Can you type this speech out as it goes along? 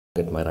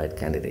get my right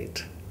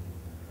candidate.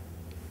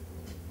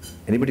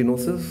 Anybody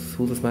knows this?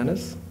 Who this man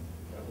is?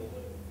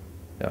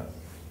 Yeah.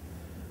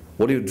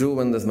 What do you do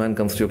when this man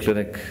comes to your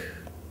clinic?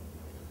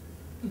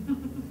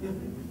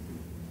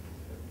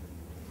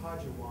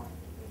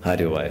 Hide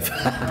your wife.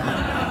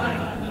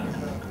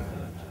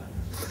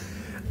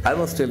 I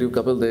must tell you,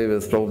 Kapil Dev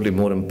is probably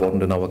more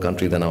important in our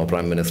country than our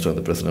Prime Minister and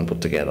the President put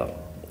together.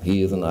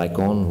 He is an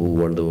icon who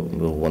won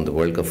the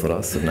World Cup for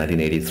us in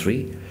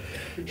 1983.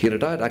 He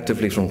retired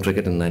actively from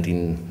cricket in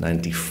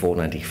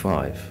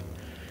 1994-95.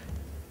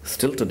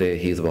 Still today,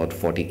 he is about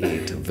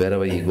 48.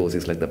 Wherever he goes,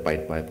 he's like the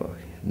Pied Piper.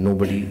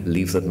 Nobody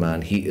leaves that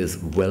man. He is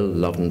well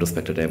loved and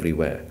respected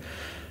everywhere.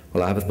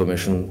 Well, I have his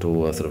permission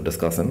to sort of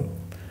discuss him.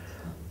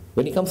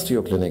 When he comes to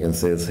your clinic and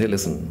says, hey,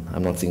 listen,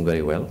 I'm not seeing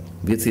very well.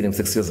 We had seen him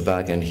 6 years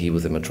back and he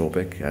was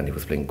immetropic and he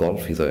was playing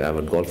golf. He's an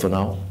avid golfer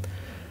now.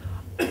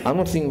 I'm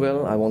not seeing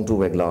well, I want to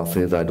wear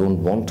glasses. I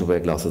don't want to wear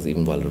glasses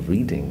even while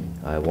reading.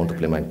 I want to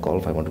play my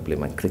golf, I want to play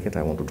my cricket,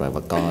 I want to drive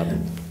a car,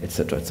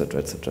 etc.,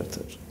 etc., etc.,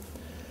 etc.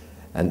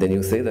 And then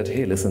you say that,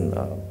 hey, listen,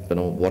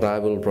 what I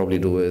will probably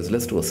do is,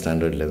 let's do a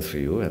standard lens for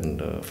you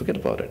and forget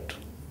about it.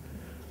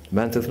 The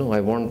man says, no, I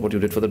want what you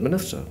did for the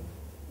minister.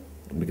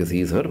 Because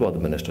he's heard about the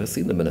minister, has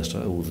seen the minister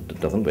who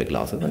doesn't wear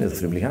glasses and is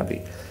extremely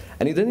happy.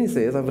 And then he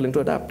says, I'm willing to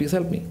adapt, please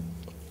help me.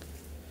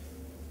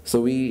 So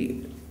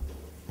we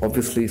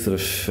obviously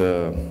sort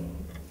of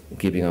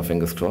keeping our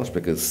fingers crossed,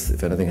 because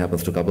if anything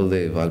happens to Kapil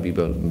Dev, I'll be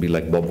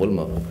like Bob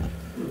Woolmer.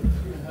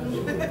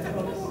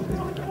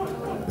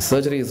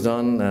 Surgery is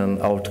done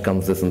and out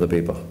comes this in the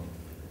paper.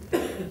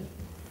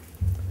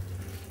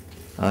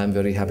 I'm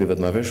very happy with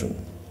my vision.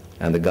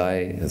 And the guy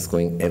is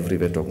going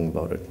everywhere talking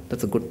about it.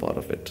 That's a good part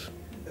of it.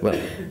 Well,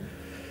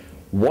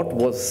 what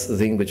was the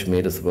thing which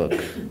made us work?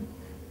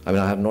 I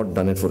mean, I have not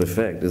done it for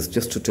effect. It's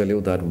just to tell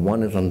you that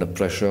one is under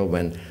pressure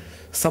when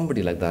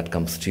somebody like that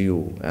comes to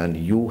you and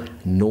you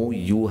know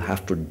you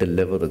have to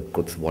deliver the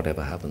goods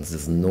whatever happens.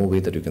 There's no way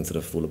that you can sort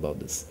of fool about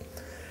this.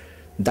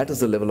 That is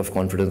the level of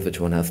confidence which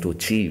one has to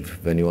achieve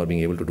when you are being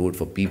able to do it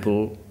for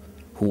people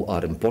who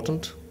are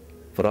important.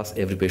 For us,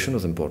 every patient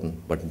is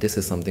important, but this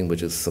is something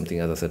which is something,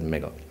 as I said,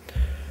 mega.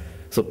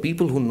 So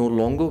people who no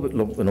longer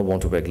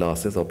want to wear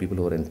glasses, or people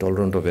who are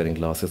intolerant of wearing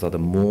glasses, are the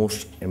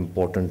most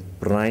important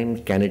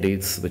prime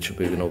candidates which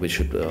we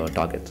should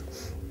target.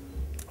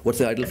 What's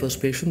the ideal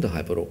first patient? The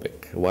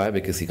hyperopic. Why?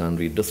 Because he can't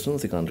read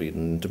distance, he can't read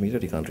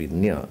intermediate, he can't read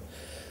near.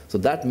 So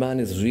that man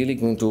is really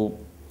going to,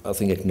 I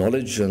think,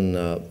 acknowledge and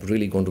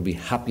really going to be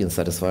happy and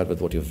satisfied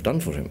with what you've done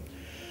for him.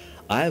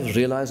 I have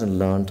realized and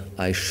learned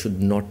I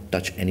should not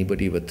touch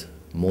anybody with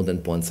more than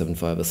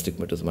 0.75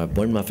 astigmatism. I've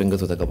burned my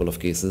fingers with a couple of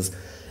cases,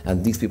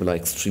 and these people are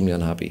extremely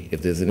unhappy.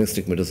 If there's any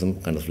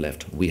astigmatism, kind of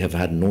left. We have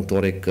had no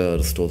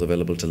Toric stores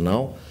available till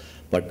now,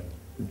 but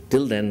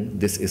till then,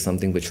 this is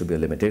something which should be a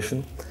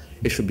limitation.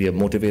 It should be a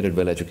motivated,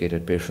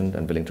 well-educated patient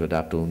and willing to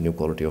adapt to new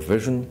quality of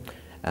vision,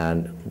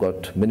 and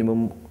got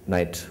minimum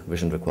night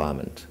vision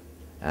requirement,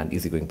 and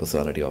easygoing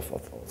personality, of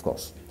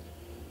course.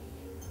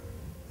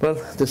 Well,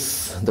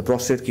 the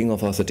prostate king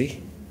of our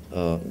city,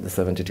 the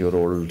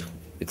 72-year-old,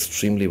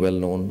 extremely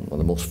well-known, one of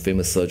the most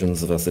famous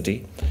surgeons of our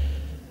city.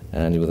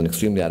 And he was an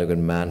extremely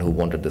arrogant man who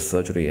wanted this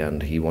surgery,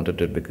 and he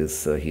wanted it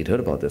because he'd heard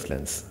about this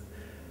lens.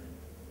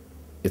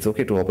 It's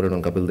okay to operate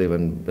on Kapil Dev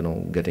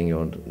and getting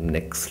your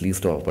neck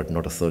sliced off, but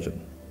not a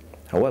surgeon.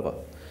 However,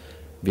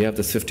 we have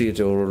this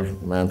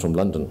 58-year-old man from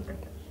London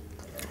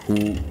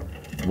who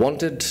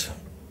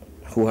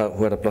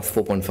had a plus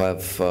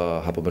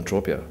 4.5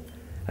 hypermetropia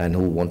and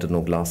who wanted no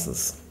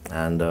glasses.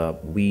 And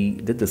we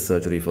did this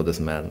surgery for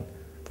this man,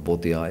 for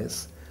both the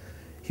eyes.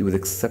 He was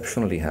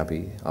exceptionally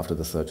happy after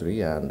the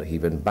surgery, and he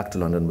went back to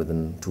London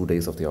within 2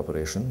 days of the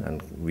operation,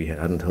 and we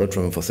hadn't heard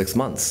from him for 6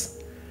 months.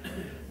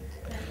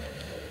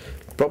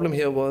 The problem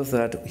here was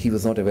that he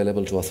was not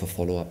available to us for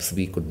follow-ups.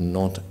 We could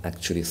not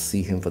actually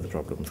see him for the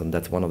problems, and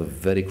that's one of the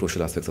very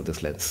crucial aspects of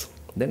this lens.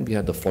 Then we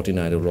had the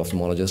 49-year-old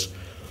ophthalmologist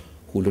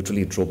who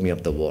literally drove me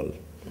up the wall.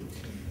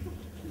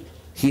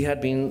 He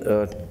had been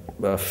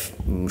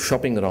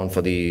shopping around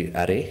for the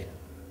Array,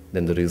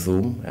 then the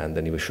Resume, and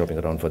then he was shopping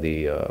around for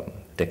the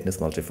Technis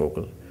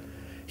Multifocal.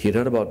 He had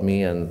heard about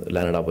me and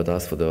landed up with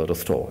us for the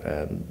Restore.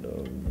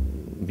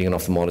 And being an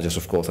ophthalmologist,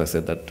 of course, I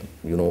said that,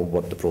 you know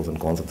what the pros and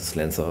cons of this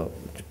lens are.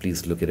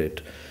 Please look at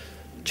it,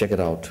 check it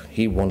out.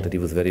 He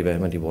was very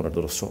vehement, he wanted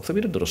the Restore. So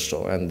we did the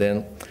Restore, and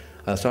then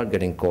I started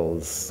getting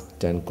calls,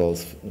 10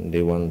 calls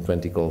day 1,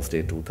 20 calls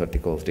day 2, 30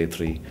 calls day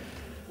 3.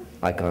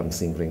 I can't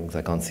see rings,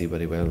 I can't see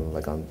very well,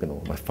 I can't,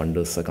 my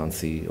fundus, I can't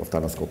see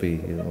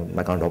ophthalmoscopy,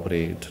 I can't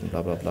operate,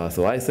 blah, blah, blah.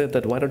 So I said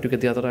that, why don't you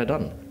get the other eye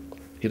done?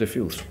 He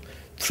refused.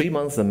 3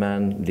 months the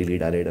man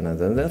delayed, and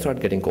then I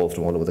started getting calls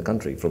from all over the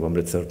country, from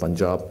Amritsar,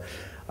 Punjab.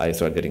 I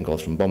started getting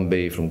calls from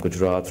Bombay, from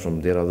Gujarat,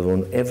 from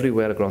Dehradun,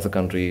 everywhere across the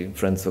country.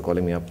 Friends were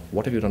calling me up,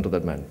 what have you done to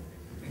that man?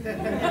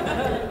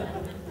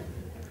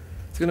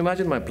 So you can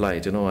imagine my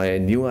plight. I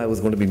knew I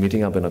was going to be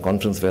meeting up in a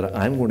conference where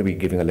I'm going to be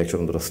giving a lecture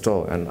on the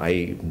Restore, and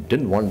I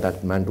didn't want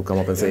that man to come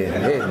up and say,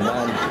 hey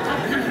man,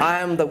 I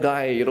am the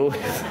guy,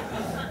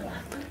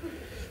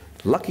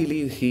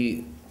 Luckily,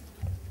 he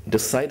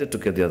decided to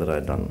get the other eye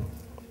done.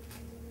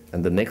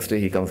 And the next day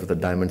he comes with a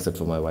diamond set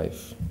for my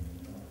wife.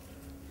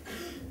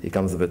 He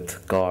comes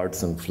with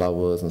cards and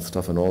flowers and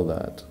stuff and all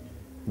that.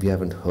 We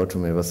haven't heard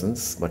from him ever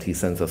since, but he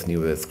sends us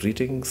New Year's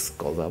greetings,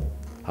 calls up,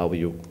 how are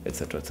you,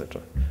 etc.,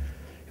 etc.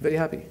 Very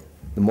happy.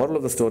 The moral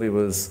of the story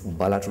was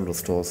bilateral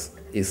restores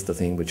is the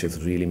thing which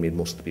has really made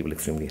most of the people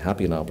extremely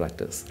happy in our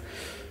practice.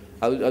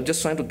 I'm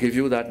just trying to give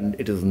you that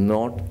it is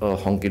not a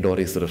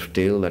honky-dory sort of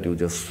tale that you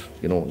just,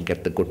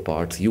 get the good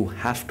parts. You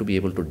have to be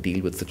able to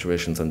deal with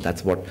situations, and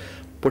that's what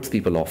puts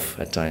people off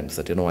at times,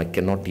 that, I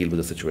cannot deal with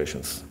the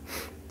situations.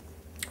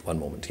 One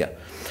moment, yeah.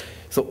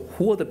 So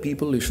who are the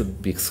people you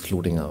should be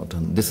excluding out?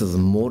 And this is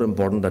more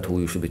important than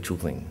who you should be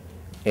choosing.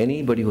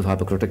 Anybody who's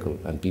hypercritical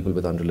and people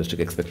with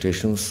unrealistic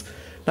expectations,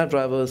 night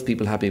drivers,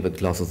 people happy with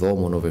glasses or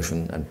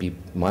monovision, and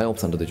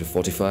myopes under the age of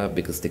 45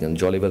 because they can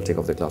jolly well take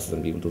off their glasses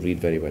and be able to read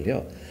very well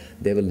here.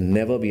 They will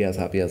never be as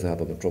happy as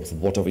hypermetropes,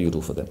 whatever you do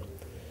for them.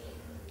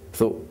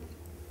 So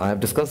I have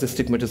discussed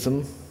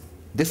astigmatism.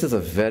 This is a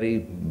very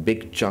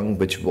big chunk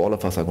which all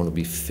of us are going to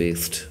be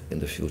faced in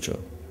the future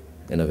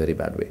in a very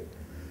bad way.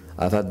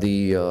 I've had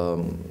the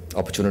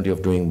opportunity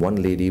of doing one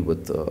lady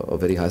with a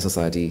very high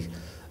society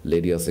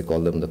lady, as they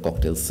call them, the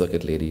cocktail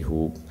circuit lady,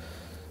 who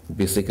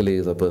basically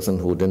is a person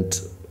who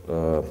didn't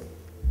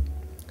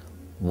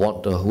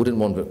want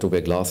to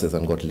wear glasses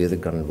and got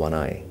LASIK done in one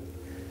eye,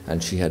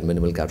 and she had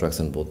minimal cataracts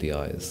in both the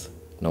eyes.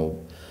 Now,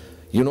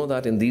 you know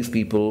that in these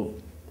people,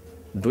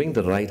 doing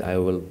the right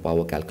IOL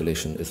power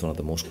calculation is one of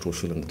the most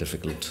crucial and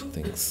difficult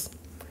things.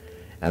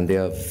 And they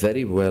are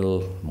very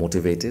well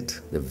motivated.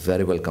 They're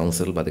very well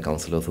counseled by the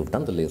counselors who've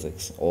done the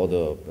LASIKs or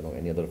the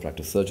any other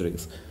refractive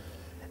surgeries.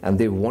 And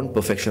they want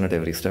perfection at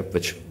every step,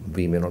 which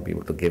we may not be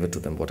able to give it to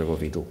them, whatever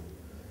we do.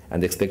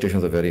 And the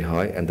expectations are very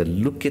high, and they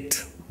look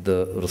at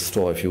the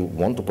restore, if you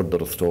want to put the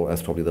restore,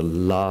 as probably the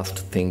last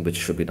thing which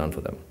should be done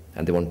for them.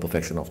 And they want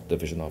perfection of the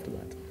vision after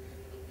that.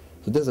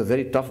 So this is a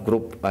very tough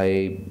group.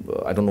 I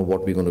don't know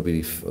what we're going to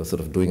be sort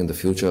of doing in the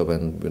future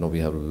when we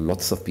have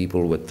lots of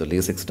people with the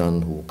LASIKs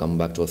done who come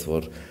back to us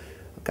for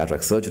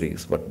cataract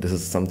surgeries. But this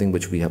is something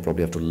which we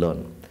probably have to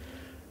learn.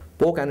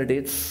 Poor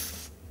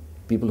candidates,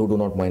 people who do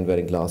not mind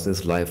wearing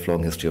glasses,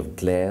 lifelong history of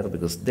glare,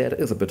 because there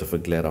is a bit of a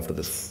glare after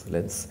this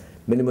lens.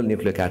 Minimal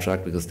nuclear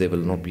cataract, because they will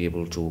not be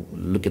able to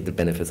look at the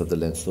benefits of the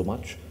lens so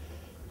much.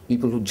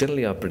 People who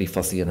generally are pretty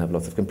fussy and have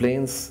lots of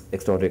complaints,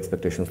 extraordinary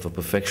expectations for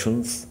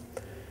perfections,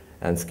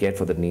 and scared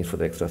for the need for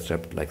the extra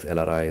step like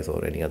LRIs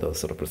or any other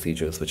sort of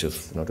procedures which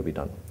is not to be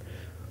done.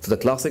 So the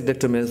classic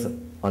dictum is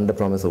under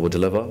promise, over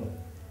deliver.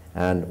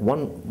 And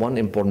one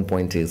important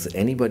point is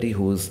anybody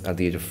who's at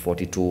the age of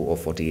 42 or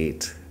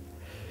 48,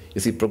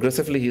 you see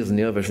progressively his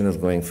near vision is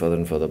going further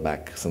and further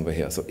back somewhere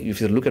here. So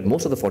if you look at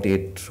most of the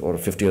 48 or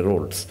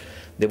 50-year-olds,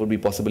 they would be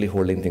possibly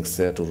holding things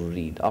there to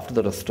read. After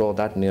the restore,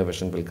 that near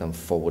vision will come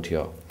forward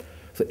here.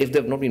 So if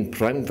they've not been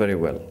primed very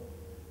well,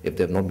 if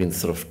they've not been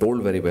sort of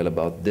told very well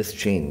about this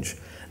change,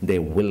 they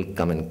will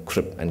come and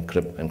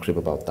crib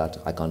about that.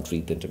 I can't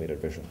read the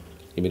intermediate vision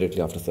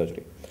immediately after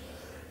surgery.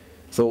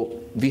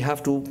 So we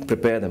have to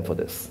prepare them for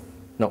this.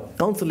 Now,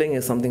 counseling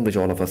is something which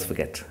all of us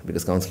forget,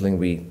 because counseling,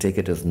 we take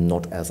it as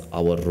not as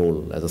our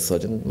role as a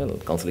surgeon. Well,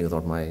 counseling is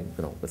not my,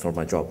 it's not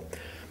my job.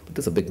 But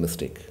this is a big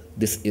mistake.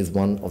 This is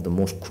one of the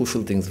most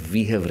crucial things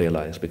we have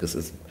realized, because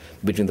it's,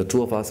 between the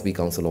two of us, we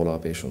counsel all our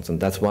patients.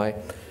 And that's why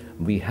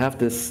we have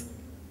this,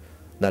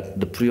 that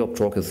the pre-op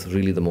talk is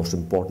really the most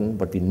important,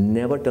 but we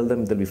never tell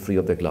them they'll be free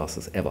of their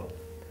glasses, ever.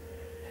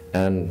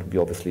 And we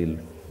obviously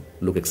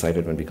look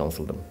excited when we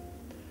counsel them.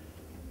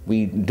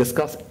 We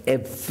discuss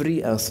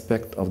every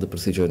aspect of the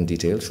procedure in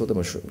detail, show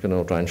them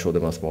try and show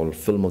them a small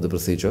film of the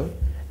procedure,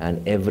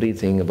 and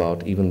everything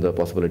about even the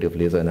possibility of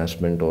laser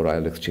enhancement or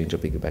IOL exchange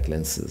of piggyback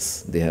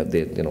lenses. They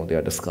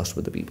are discussed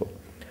with the people.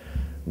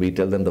 We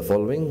tell them the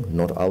following,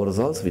 not our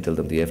results, we tell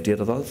them the FDA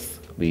results.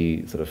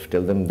 We sort of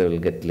tell them they will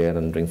get glare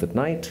and rings at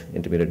night,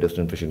 intermediate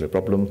distant vision no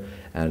problem,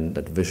 and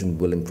that vision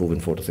will improve in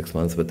 4 to 6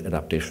 months with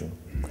adaptation.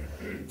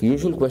 The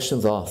usual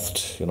questions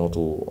asked,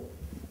 to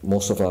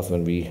most of us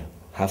when we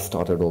have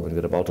started or when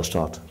we're about to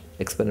start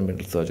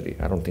experimental surgery,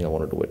 I don't think I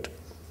want to do it.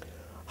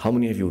 How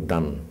many have you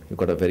done? You've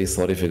got a very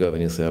sorry figure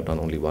when you say I've done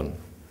only one.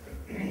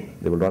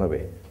 They will run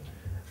away.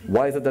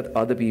 Why is it that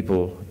other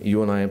people,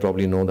 you and I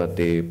probably know that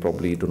they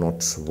probably do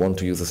not want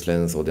to use this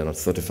lens, or they're not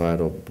certified,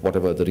 or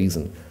whatever the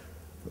reason?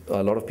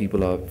 A lot of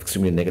people are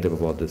extremely negative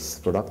about this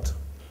product.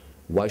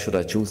 Why should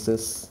I choose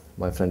this?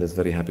 My friend is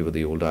very happy with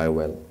the old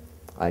IOL.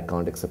 I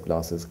can't accept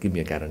glasses. Give me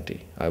a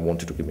guarantee. I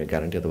want you to give me a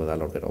guarantee, otherwise I'll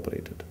not get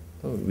operated.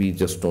 We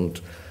just don't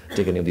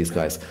take any of these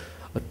guys.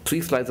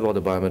 3 slides about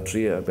the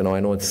biometry. I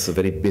know it's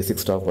very basic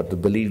stuff,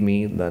 but believe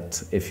me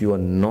that if you are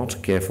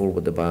not careful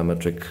with the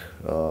biometric,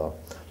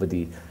 with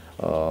the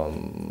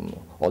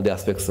all the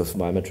aspects of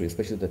biometry,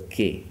 especially the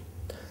K.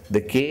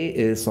 The K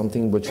is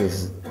something which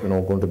is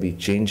going to be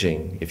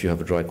changing if you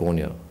have a dry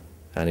cornea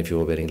and if you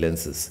are wearing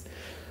lenses.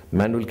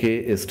 Manual K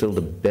is still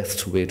the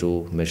best way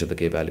to measure the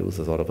K values,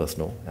 as all of us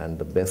know, and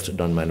the best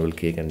done manual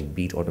K can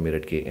beat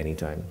automated K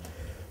anytime.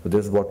 So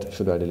this is what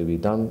should ideally be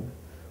done.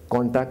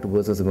 contact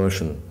versus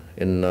immersion.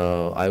 In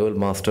IOL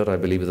Master, I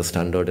believe is a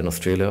standard in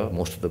Australia.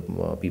 Most of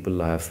the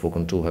people I have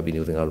spoken to have been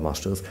using IOL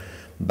Masters.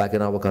 Back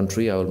in our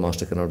country, IOL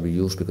Master cannot be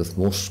used because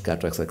most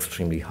cataracts are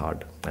extremely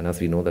hard. And as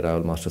we know that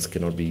IOL Masters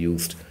cannot be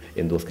used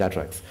in those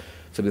cataracts.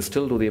 So we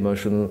still do the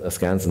immersion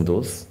scans in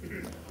those.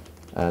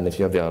 And if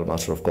you have the IOL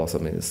Master, of course, I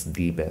mean, it's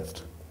the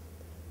best.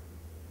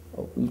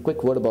 A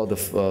quick word about the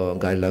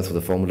guidelines for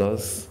the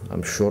formulas.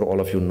 I'm sure all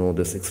of you know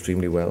this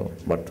extremely well,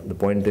 but the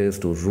point is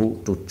to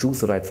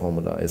choose the right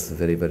formula is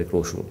very, very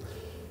crucial.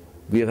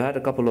 We have had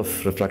a couple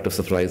of refractive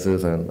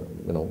surprises, and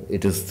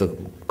it is the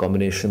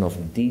combination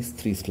of these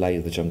three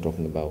slides which I'm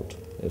talking about.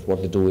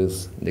 What they do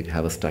is they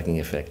have a stacking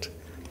effect.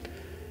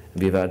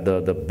 We've had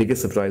the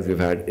biggest surprise we've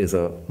had is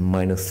a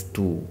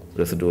 -2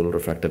 residual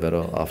refractive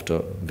error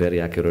after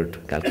very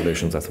accurate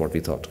calculations. That's what we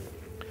thought.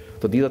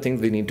 So these are things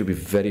we need to be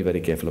very,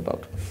 very careful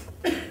about.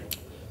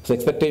 So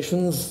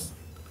expectations,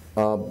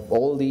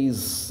 all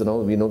these,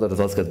 we know the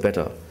results get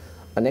better.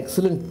 An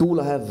excellent tool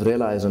I have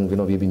realized, and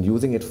we've been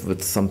using it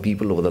with some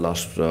people over the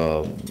last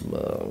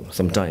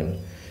some time,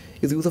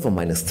 is the use of a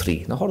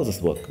 -3. Now, how does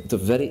this work? It's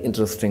a very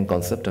interesting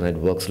concept, and it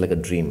works like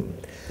a dream.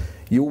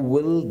 You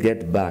will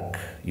get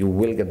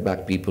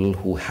back people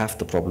who have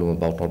the problem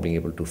about not being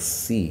able to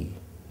see,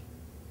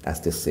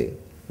 as they say,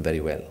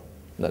 very well.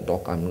 Now,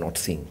 doc, I'm not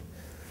seeing.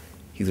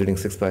 He's reading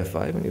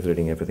 6/5 and he's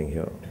reading everything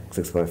here.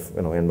 6/5,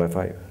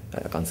 n/5.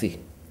 I can't see.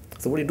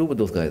 So what do you do with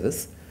those guys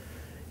is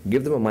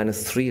give them a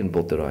 -3 in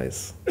both their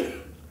eyes.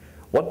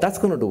 What that's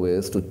going to do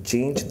is to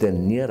change their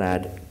near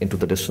ad into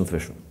the distance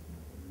vision,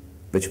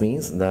 which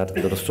means that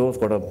the restore's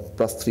got a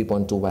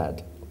 +3.2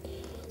 ad.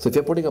 So if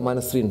you're putting a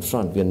 -3 in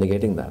front, we are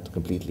negating that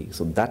completely.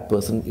 So that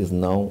person is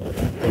now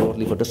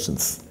purely for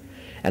distance.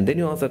 And then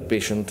you ask that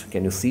patient,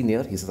 can you see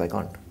near? He says, I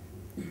can't.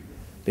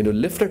 Then you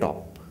lift it up.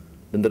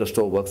 Then the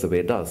restore works the way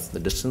it does. The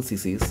distance he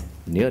sees,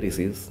 near he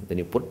sees, then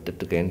you put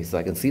it again, he says,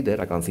 I can see there,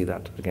 I can't see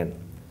that again.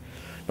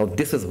 Now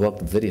this has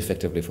worked very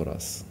effectively for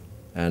us.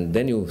 And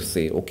then you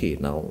say, okay,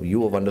 now you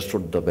have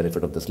understood the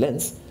benefit of this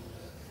lens.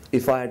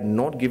 If I had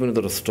not given you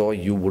the restore,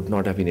 you would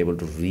not have been able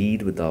to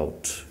read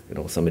without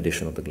some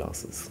addition of the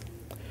glasses.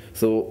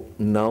 So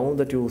now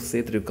that you say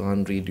that you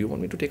can't read, do you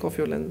want me to take off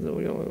your lens,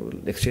 or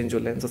exchange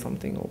your lens or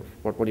something, or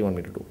what do you want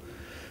me to do?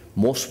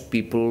 Most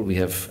people we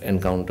have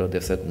encountered,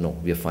 they've said, no,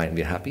 we are fine,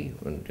 we are happy,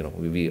 and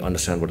we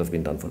understand what has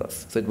been done for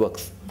us. So it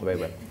works very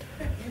well.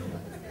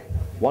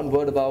 One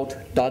word about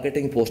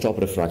targeting post-op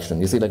refraction.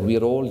 You see, like we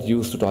are all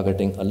used to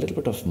targeting a little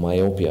bit of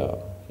myopia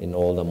in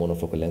all the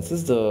monofocal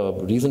lenses. The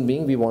reason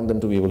being we want them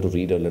to be able to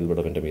read a little bit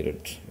of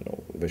intermediate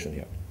vision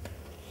here.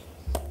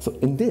 So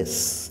in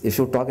this, if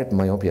you target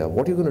myopia,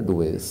 what you're going to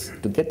do is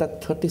to get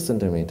that 30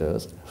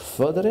 centimeters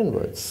further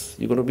inwards,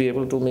 you're going to be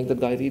able to make the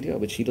guy read here,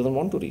 which he doesn't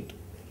want to read.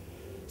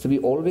 So we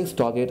always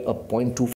target a 0.25